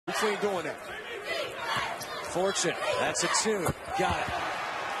between doing that. Fortune, that's a 2. Got it.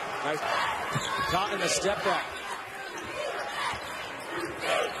 Nice. Caught in a step back.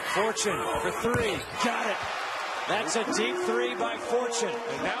 Fortune for 3. Got it. That's a deep 3 by Fortune.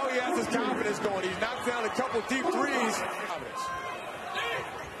 And now he has his confidence going. He's knocked down a couple deep threes.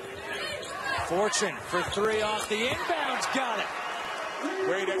 Fortune for 3 off the inbounds. Got it.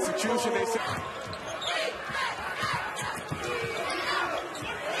 Great execution. They said.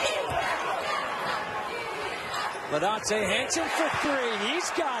 Ladonte Hanson for 3. He's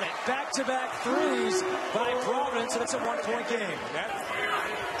got it. Back-to-back threes by Providence, and it's a 1-point game.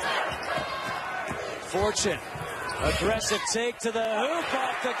 Fortune, aggressive take to the hoop,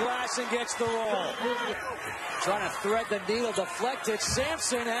 off the glass, and gets the roll. Trying to thread the needle, deflected.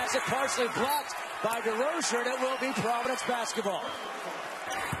 Sampson has it partially blocked by DeRozier, and it will be Providence basketball.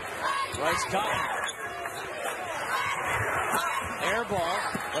 Bryce Cotton. Air ball.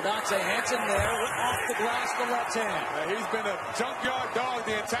 Ladonte Hanson there, off the glass, the left hand. He's been a junkyard dog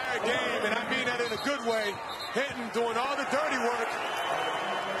the entire game, and I mean that in a good way. Hitting, doing all the dirty work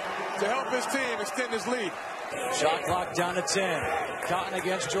to help his team extend his lead. Shot clock down to 10. Cotton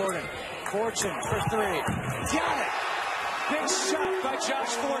against Jordan. Fortune for 3. Got it! Big shot by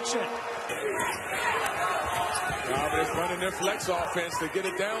Josh Fortune. Providence running their flex offense to get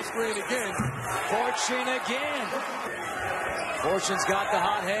it down screen again. Fortune again. Fortune's got the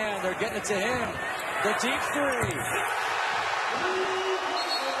hot hand. They're getting it to him. The deep 3.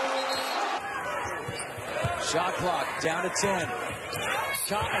 Shot clock down to 10.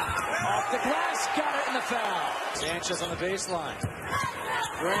 Cotton off the glass. Got it in the foul. Sanchez on the baseline.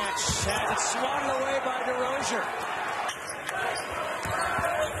 Branch has it swatted away by DeRozier.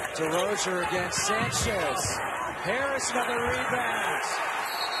 DeRozier against Sanchez. Harrison on the rebounds.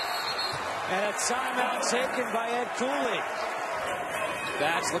 And a timeout taken by Ed Cooley.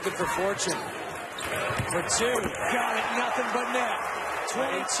 Bats looking for Fortune. For 2. Got it. Nothing but net.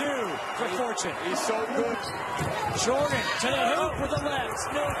 22 for Fortune. He's so good. Jordan to the hoop with the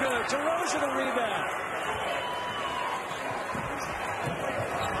left. No good. DeRozier the rebound.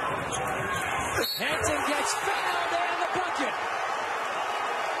 Hanson gets fouled and the bucket.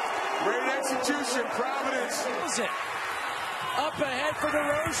 Great execution, Providence. Up ahead for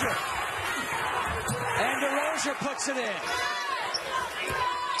DeRozier. And DeRozier puts it in.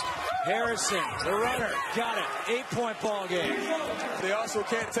 Harrison, the runner, got it. 8-point ball game. They also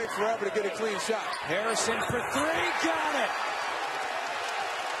can't take forever to get a clean shot. Harrison for 3, got it.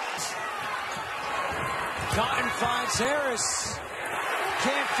 Cotton finds Harris.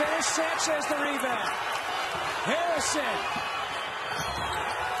 Can't finish. Sanchez the rebound. Harrison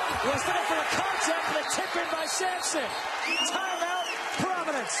was there for the contact, and a tip in by Sampson. Timeout,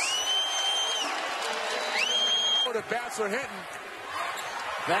 Providence. Oh, the bats are hitting.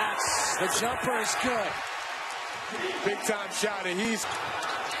 Bats, the jumper is good. Big time shot, and this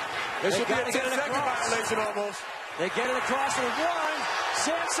will be a 10-second violation almost. They get it across with 1.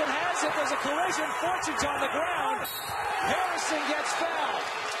 Sampson has it. There's a collision. Fortune's on the ground. Harrison gets fouled.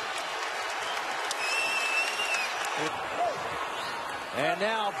 And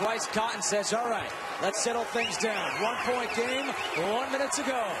now Bryce Cotton says, all right, let's settle things down. 1-point game, 1 minute to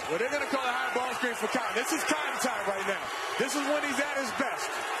go. Well, they're going to call a high ball screen for Cotton. This is Cotton time right now. This is when he's at his best.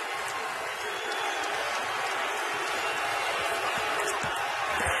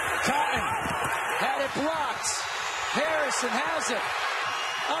 Cotton had it blocked. Harrison has it.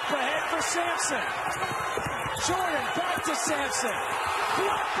 Up ahead for Sampson. Jordan back to Sampson.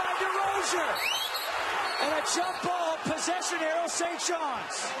 Blocked by DeRozier. And a jump ball, possession arrow, St.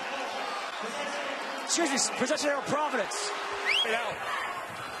 John's. Excuse me, possession arrow, Providence. Get out.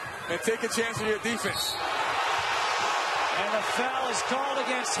 And take a chance with your defense. And the foul is called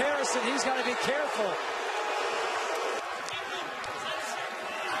against Harrison. He's got to be careful.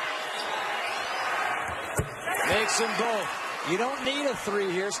 Makes them both. You don't need a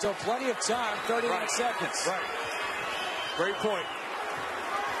 3 here. Still plenty of time. 39 seconds. Right. Great point.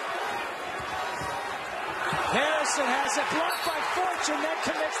 Harrison has it blocked by Fortune. Then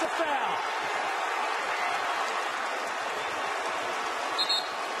commits the foul.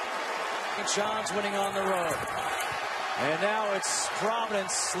 John's winning on the road. And now it's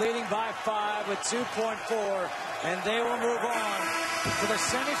Providence leading by 5 with 2.4. And they will move on to the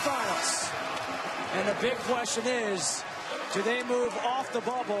semifinals. And the big question is, do they move off the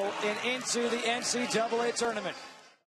bubble and into the NCAA tournament?